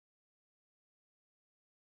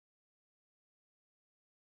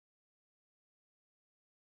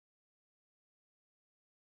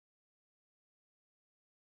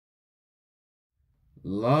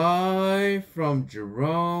Live from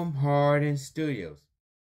Jerome Hardin Studios.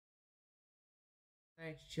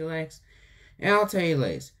 Thanks, chillax. And I'll tell you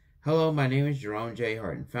later. Hello, my name is Jerome J.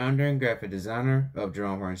 Hardin, founder and graphic designer of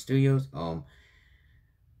Jerome Hardin Studios. I'm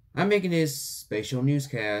making this special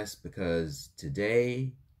newscast because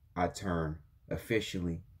today I turn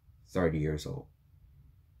officially 30 years old.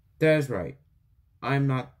 That is right. I'm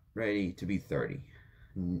not ready to be 30.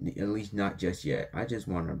 At least not just yet. I just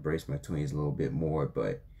want to embrace my 20s a little bit more,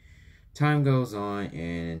 but time goes on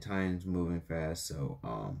and time's moving fast, so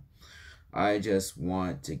I just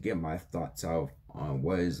want to get my thoughts out on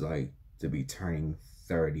what it's like to be turning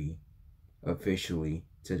 30 officially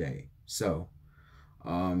today. So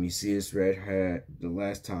you see this red hat. The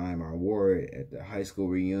last time I wore it at the high school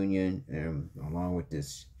reunion, and along with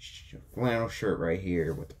this flannel shirt right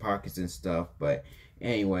here with the pockets and stuff. But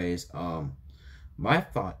anyways, my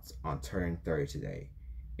thoughts on turning 30 today,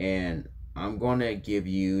 and I'm gonna give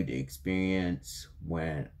you the experience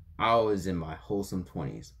when I was in my wholesome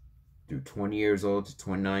 20s, through 20 years old to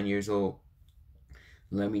 29 years old.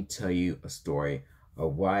 Let me tell you a story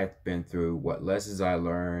of what I've been through, what lessons I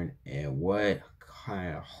learned, and what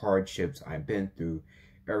kind of hardships I've been through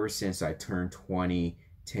ever since I turned 20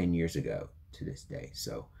 10 years ago to this day.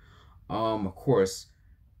 So of course,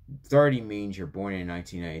 30 means you're born in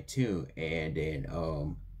 1992, and then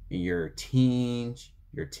in your teens,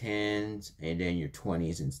 your 10s, and then your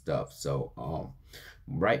 20s and stuff. So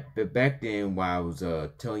right, but back then, while I was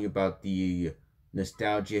telling you about the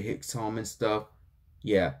nostalgia hits home and stuff,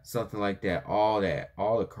 yeah, something like that. All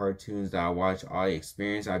the cartoons that I watched, all the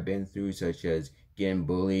experience I've been through, such as getting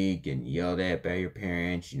bullied, getting yelled at by your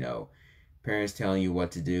parents, parents telling you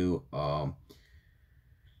what to do,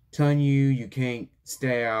 telling you can't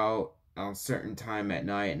stay out on a certain time at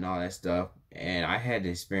night and all that stuff. And I had to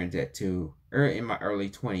experience that too in my early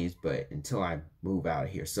 20s, but until I move out of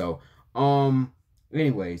here. So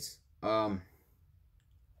anyways, while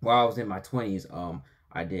I was in my 20s,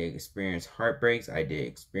 I did experience heartbreaks, I did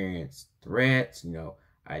experience threats,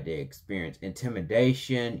 I did experience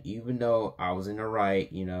intimidation, even though I was in the right,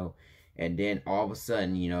 and then all of a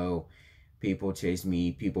sudden, people chase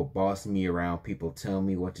me, people boss me around, people tell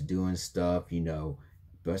me what to do and stuff,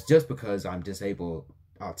 but it's just because I'm disabled,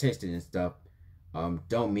 autistic and stuff,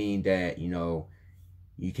 don't mean that,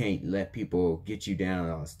 you can't let people get you down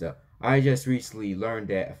and all that stuff. I just recently learned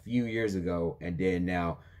that a few years ago, and then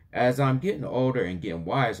now, as I'm getting older and getting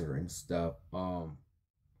wiser and stuff,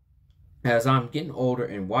 as I'm getting older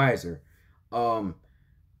and wiser,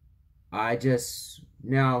 I just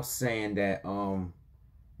now saying that,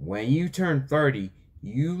 when you turn 30,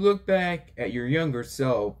 you look back at your younger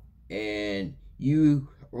self and you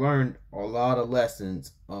learned a lot of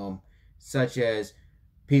lessons, such as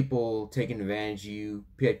people taking advantage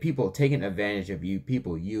of you,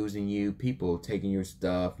 people using you, people taking your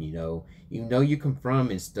stuff, you come from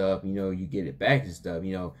and stuff, you get it back and stuff,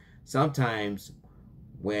 sometimes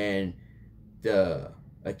when the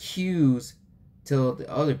accused tell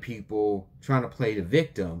the other people trying to play the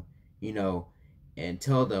victim, and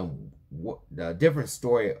tell them what the different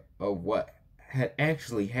story of what had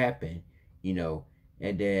actually happened, and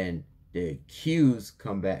then the accused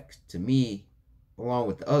come back to me along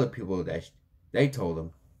with the other people that they told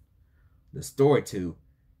them the story to.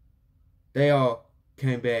 They all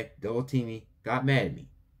came back, double teamed me, got mad at me.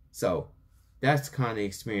 So that's the kind of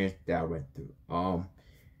experience that I went through.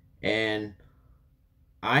 And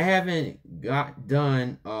I haven't got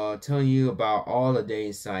done telling you about all the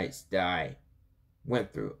dating sites that I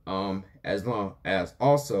went through. As long as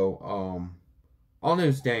also on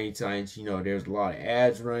those dating sites, there's a lot of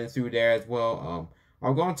ads running through there as well.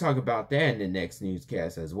 I'm going to talk about that in the next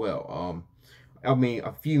newscast as well. I mean,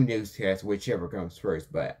 a few newscasts, whichever comes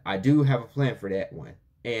first, but I do have a plan for that one.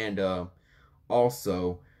 And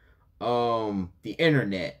also, the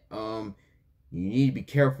internet. You need to be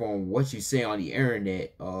careful on what you say on the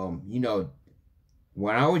internet.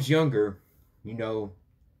 When I was younger,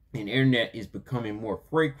 and internet is becoming more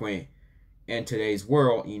frequent in today's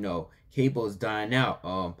world, cable is dying out.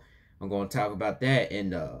 I'm going to talk about that in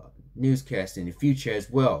the newscast in the future as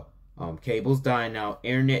well. Cable's dying out,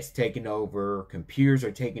 internet's taking over, computers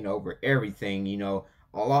are taking over everything. A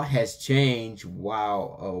lot has changed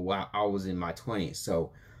while I was in my 20s.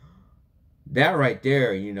 So that right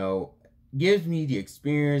there, gives me the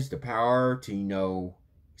experience, the power to,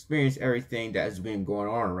 experience everything that has been going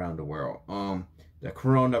on around the world. The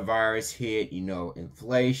coronavirus hit,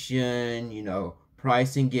 inflation,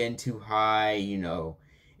 pricing getting too high,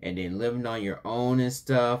 and then living on your own and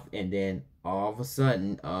stuff, and then all of a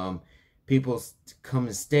sudden, people come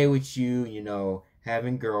and stay with you,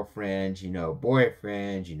 having girlfriends, you know,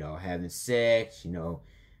 boyfriends, you know, having sex, you know,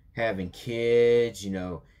 having kids, you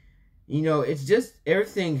know, it's just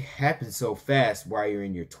everything happens so fast while you're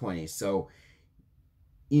in your 20s. So,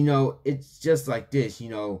 you know, it's just like this, you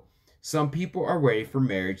know, some people are ready for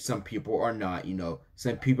marriage, some people are not, you know,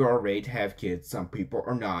 some people are ready to have kids, some people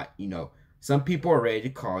are not, you know, some people are ready to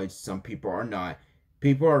college, some people are not.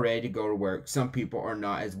 People are ready to go to work, some people are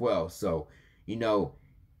not as well. So, you know,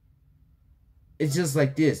 it's just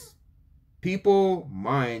like this. People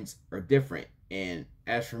minds are different, and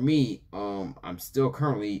as for me, I'm still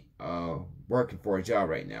currently working for a job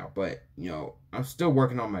right now, but you know, I'm still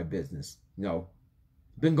working on my business. You know,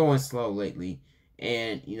 been going slow lately,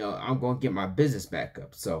 and you know, I'm going to get my business back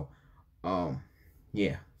up. So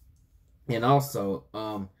yeah. And also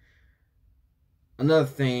another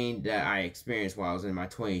thing that I experienced while I was in my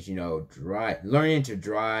 20s, you know, learning to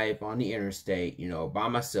drive on the interstate, you know, by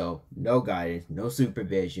myself, no guidance, no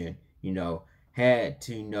supervision, you know, had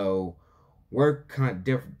to, you know, work kind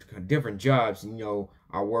of different jobs. You know,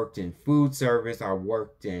 I worked in food service, I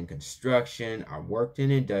worked in construction, I worked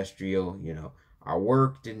in industrial, you know, I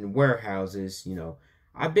worked in warehouses, you know,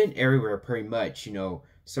 I've been everywhere pretty much, you know,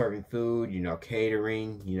 serving food, you know,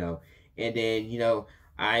 catering, you know, and then, you know,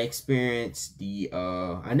 I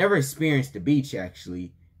never experienced the beach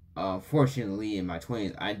actually. Fortunately in my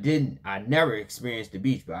 20s, I never experienced the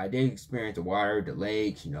beach, but I did experience the water, the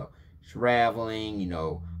lakes, you know, traveling, you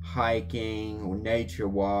know, hiking, nature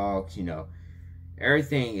walks, you know,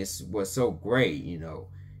 everything was so great, you know.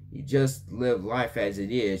 You just live life as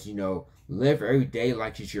it is, you know, live every day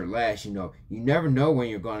like it's your last, you know. You never know when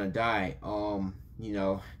you're gonna die. You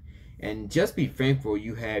know, and just be thankful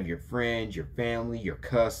you have your friends, your family, your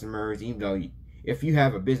customers, even though if you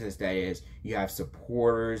have a business, that is, you have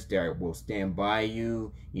supporters that will stand by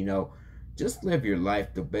you, you know. Just live your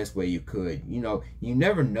life the best way you could. You know, you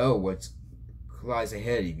never know what lies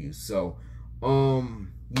ahead of you. So,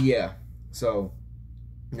 yeah. So,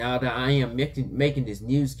 now that I am making this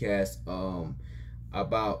newscast,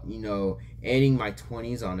 about, you know, ending my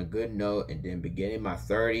 20s on a good note and then beginning my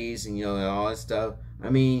 30s and, you know, and all that stuff. I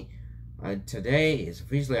mean, today is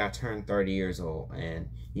officially I turned 30 years old, and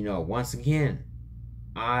you know, once again,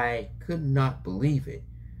 I could not believe it.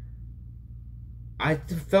 I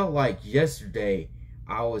felt like yesterday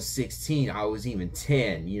I was 16, I was even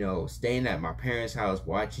 10, you know, staying at my parents' house,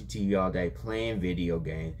 watching TV all day, playing video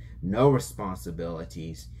games, no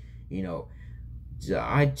responsibilities, you know.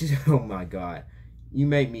 I just, oh my God, you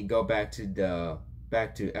make me go back to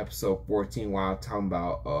episode 14 while I'm talking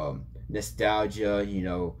about nostalgia, you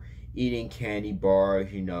know, eating candy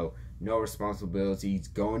bars, you know, no responsibilities,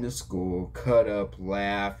 going to school, cut up,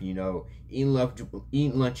 laugh, you know, eating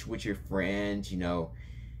lunch with your friends, you know,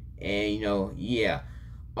 and you know, yeah.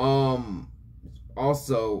 Also,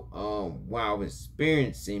 while I was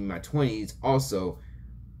experiencing my 20s, also,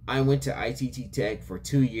 I went to ITT Tech for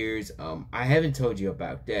 2 years. I haven't told you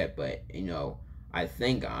about that, but you know, I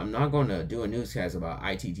think I'm not going to do a newscast about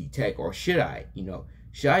ITT Tech, or should I? You know,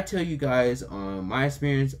 should I tell you guys on my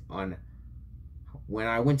experience on when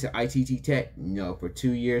I went to ITT Tech, you know, for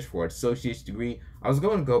 2 years for an associate's degree? I was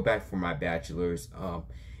going to go back for my bachelor's,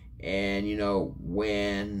 and you know,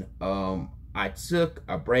 when I took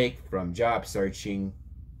a break from job searching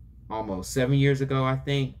almost 7 years ago, I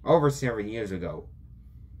think, over 7 years ago.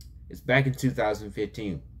 It's back in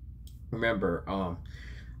 2015. Remember,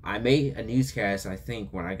 I made a newscast, I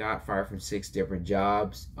think, when I got fired from 6 different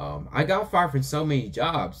jobs. I got fired from so many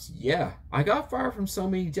jobs. Yeah, I got fired from so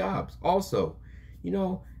many jobs. Also, you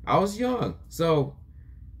know, I was young, so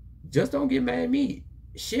just don't get mad at me.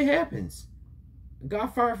 Shit happens. I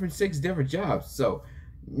got fired from 6 different jobs. So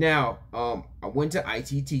now, I went to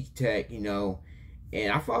ITT Tech, you know,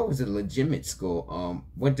 and I thought it was a legitimate school.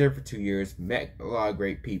 Went there for 2 years, met a lot of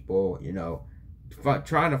great people, you know,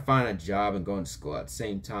 trying to find a job and going to school at the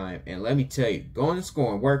same time. And let me tell you, going to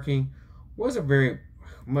school and working wasn't very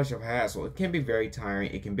much of a hassle. It can be very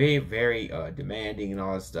tiring. It can be very demanding and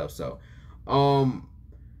all that stuff. So,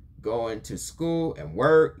 going to school and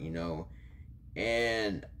work, you know,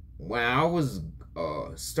 and when I was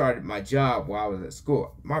started my job while I was at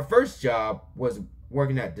school, my first job was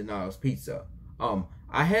working at Donato's Pizza.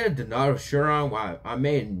 I had a Donato shirt on while I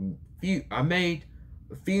made a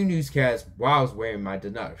few newscasts while I was wearing my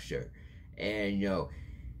Donato shirt. And you know,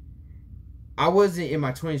 I wasn't in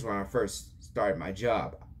my 20s when I first started my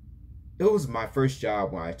job. It was my first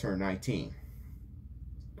job when I turned 19,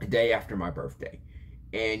 the day after my birthday.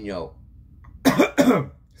 And you know,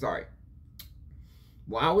 sorry,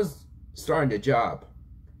 when I was starting the job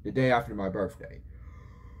the day after my birthday,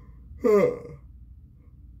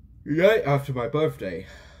 The night after my birthday,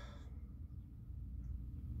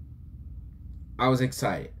 I was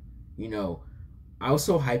excited. You know, I was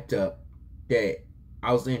so hyped up that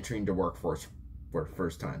I was entering the workforce for the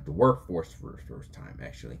first time. The workforce for the first time,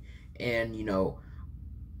 actually. And,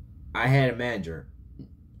 I had a manager.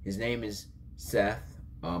 His name is Seth.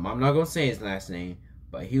 I'm not going to say his last name,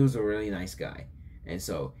 but he was a really nice guy. And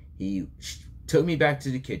so he took me back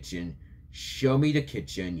to the kitchen, showed me the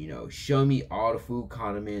kitchen, showed me all the food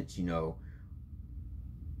condiments,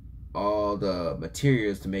 all the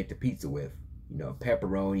materials to make the pizza with.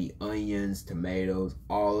 Pepperoni, onions, tomatoes,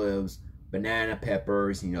 olives, banana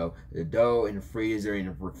peppers, the dough in the freezer, in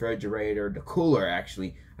the refrigerator, the cooler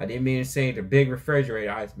actually. I didn't mean to say the big refrigerator,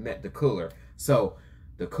 I meant the cooler. So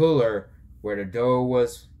the cooler where the dough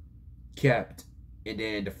was kept, and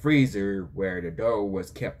then the freezer where the dough was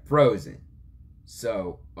kept frozen.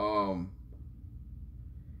 So,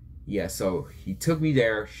 yeah, so he took me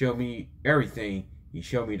there, showed me everything. He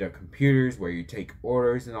showed me the computers where you take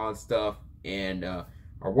orders and all that stuff. And I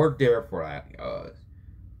worked there for like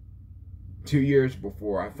 2 years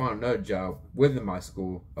before I found another job within my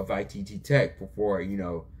school of ITT Tech before,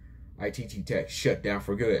 ITT Tech shut down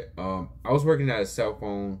for good. I was working at a cell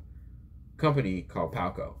phone company called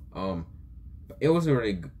Palco. It was a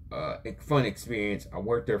really fun experience. I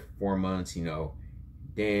worked there for 4 months,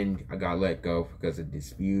 Then I got let go because of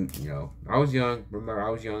dispute, I was young. Remember, I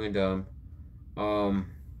was young and dumb.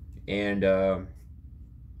 And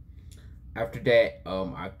after that,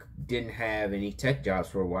 I didn't have any tech jobs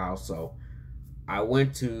for a while, so I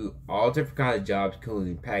went to all different kinds of jobs,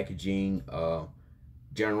 including packaging,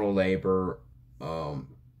 general labor,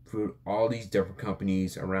 for all these different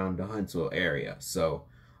companies around the Huntsville area. So,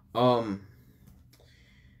 and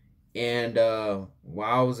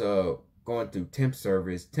while I was going through temp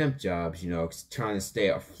jobs, trying to stay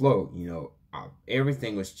afloat,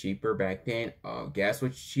 everything was cheaper back then. Gas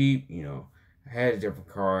was cheap, I had a different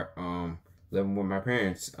car, living with my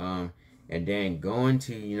parents, and then going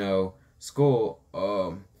to, school,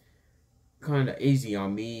 kind of easy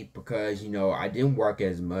on me because, I didn't work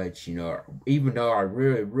as much, even though I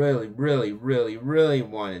really, really, really, really, really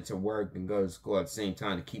wanted to work and go to school at the same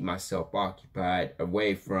time to keep myself occupied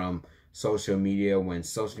away from social media when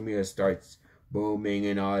social media starts booming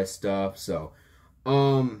and all that stuff. So,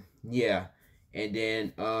 yeah. And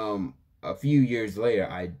then, a few years later,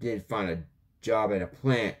 I did find a job at a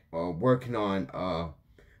plant, working on,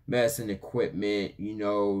 medicine equipment,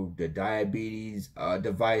 the diabetes,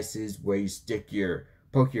 devices where you stick your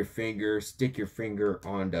finger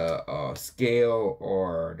on the, scale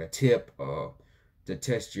or the tip, to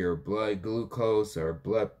test your blood glucose or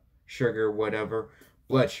blood sugar, whatever.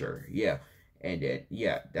 Blood sugar, yeah. And then,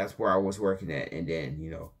 yeah, that's where I was working at. And then,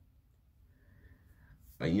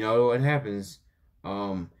 what happens,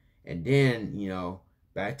 and then,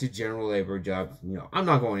 back to general labor jobs. I'm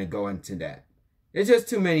not going to go into that. There's just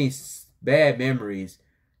too many bad memories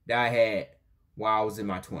that I had while I was in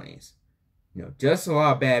my 20s. Just a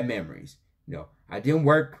lot of bad memories. I didn't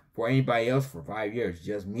work for anybody else for 5 years.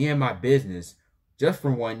 Just me and my business, just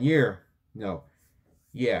for 1 year.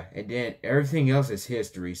 Yeah, and then everything else is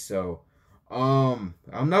history. So, I'm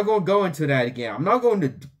not going to go into that again. I'm not going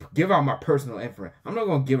to give out my personal information. I'm not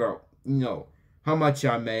going to give out, how much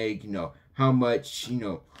I make, how much,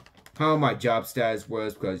 how my job status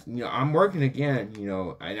was, because, I'm working again,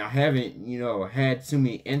 and I haven't, had too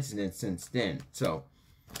many incidents since then. So,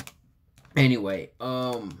 anyway,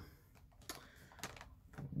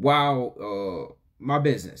 wow, my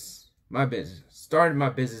business, started my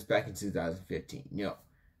business back in 2015.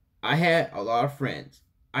 I had a lot of friends.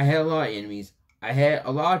 I had a lot of enemies. I had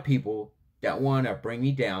a lot of people that want to bring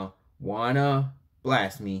me down, want to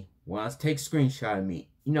blast me, want to take a screenshot of me.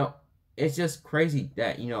 It's just crazy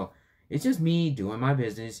that, it's just me doing my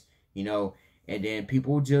business, and then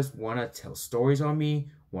people just want to tell stories on me,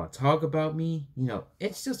 want to talk about me.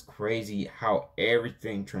 It's just crazy how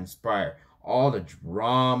everything transpired. All the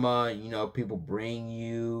drama, people bring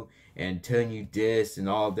you and telling you this and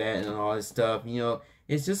all that and all this stuff.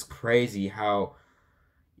 It's just crazy how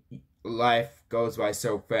life goes by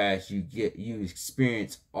so fast. You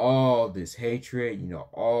experience all this hatred,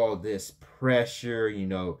 all this pressure,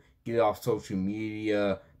 get off social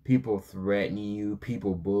media, people threatening you,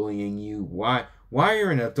 people bullying you. Why you're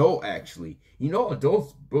an adult, actually.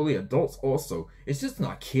 Adults bully adults also. It's just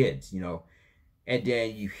not kids, And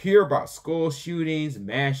then you hear about school shootings,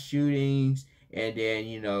 mass shootings, and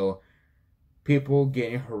then, people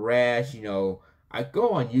getting harassed, I go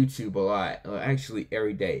on YouTube a lot, actually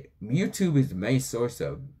every day. YouTube is the main source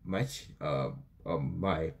of my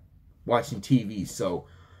watching TV. So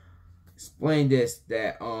explain this,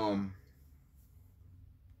 that while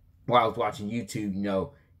I was watching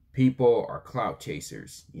YouTube, people are clout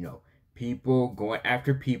chasers. People going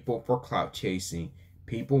after people for clout chasing.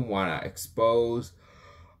 People want to expose.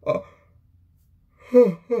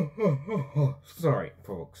 Sorry,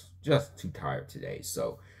 folks. Just too tired today.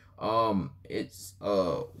 So, it's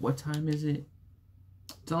what time is it?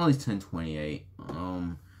 It's only 10:28.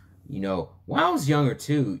 When I was younger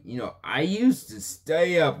too, I used to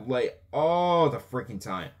stay up late all the freaking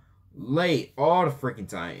time. Late all the freaking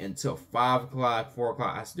time until 5 o'clock, 4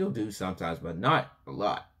 o'clock. I still do sometimes, but not a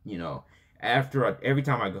lot. Every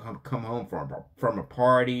time I come home from a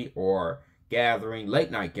party or gathering, late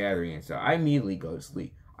night gathering, so I immediately go to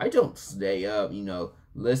sleep. I don't stay up,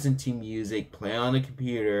 listen to music, play on the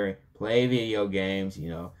computer, play video games,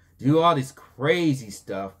 do all this crazy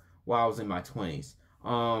stuff while I was in my 20s.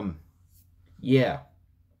 Yeah.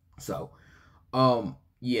 So,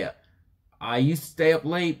 yeah. I used to stay up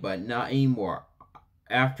late, but not anymore.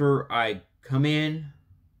 After I come in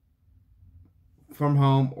from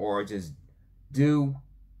home or just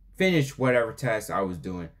finish whatever task I was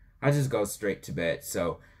doing, I just go straight to bed.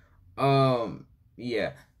 So,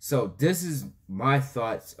 yeah. So this is my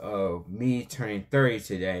thoughts of me turning 30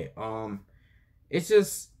 today. It's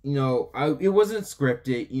just, it wasn't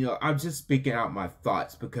scripted. I'm just speaking out my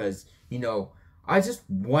thoughts because, I just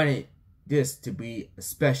wanted this to be a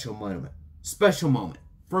special moment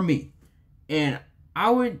for me. And I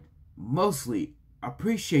would mostly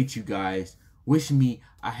appreciate you guys wishing me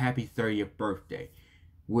a happy 30th birthday.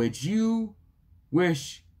 Would you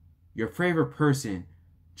wish your favorite person,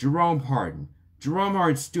 Jerome Harden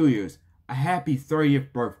Studios, a happy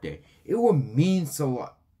 30th birthday? It would mean so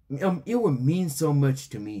it would mean so much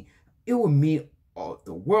to me. It would mean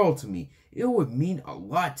the world to me. It would mean a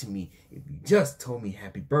lot to me if you just told me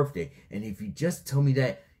happy birthday. And if you just told me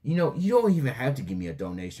that, you don't even have to give me a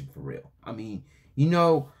donation for real. I mean,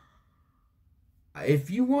 if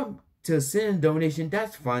you want to send a donation,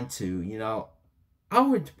 that's fine too, I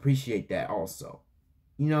would appreciate that also.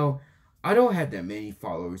 I don't have that many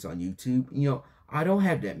followers on YouTube. I don't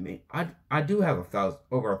have that many. I do have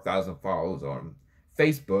over 1,000 followers on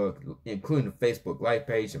Facebook, including the Facebook Live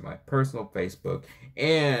page and my personal Facebook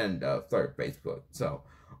and third Facebook. So,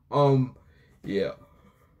 yeah.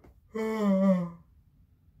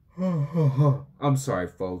 I'm sorry,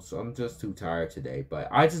 folks. I'm just too tired today, but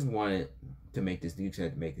I just wanted to make this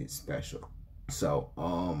newscast to make it special.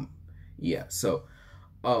 So, yeah. So,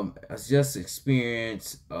 I just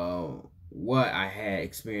experienced what I had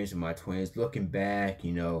experienced in my 20s, looking back,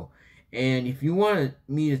 And if you want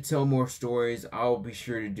me to tell more stories, I'll be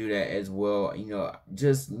sure to do that as well.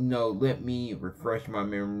 Just, let me refresh my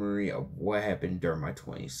memory of what happened during my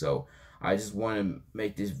 20s. So, I just want to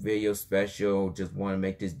make this video special. Just want to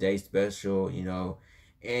make this day special, And,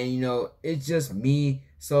 it's just me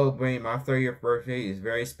celebrating my 30th birthday. It's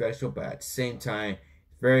very special, but at the same time,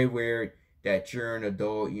 it's very weird that you're an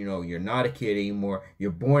adult, you're not a kid anymore.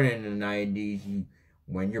 You're born in the 90s.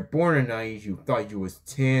 When you're born in the 90s, you thought you was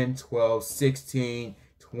 10, 12, 16,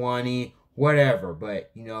 20, whatever.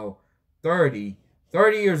 But, 30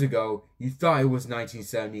 years ago, you thought it was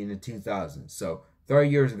 1970 in the 2000s. So, 30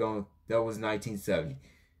 years ago, that was 1970.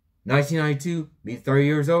 1992, me 30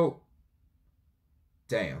 years old.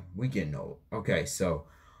 Damn, we getting old. Okay, so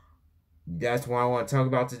that's what I want to talk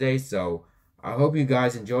about today. So, I hope you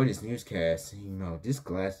guys enjoyed this newscast. This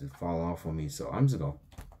glass is falling off on me, so I'm just going to...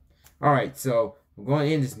 Alright, so I'm going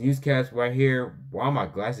to end this newscast right here while my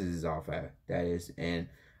glasses is off, that is. And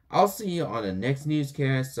I'll see you on the next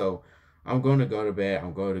newscast. So I'm going to go to bed.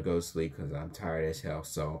 I'm going to go to sleep because I'm tired as hell.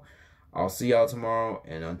 So I'll see y'all tomorrow.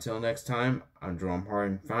 And until next time, I'm Jerome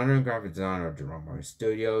Harden, founder and graphic designer of Jerome Harden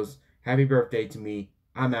Studios. Happy birthday to me.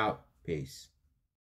 I'm out. Peace.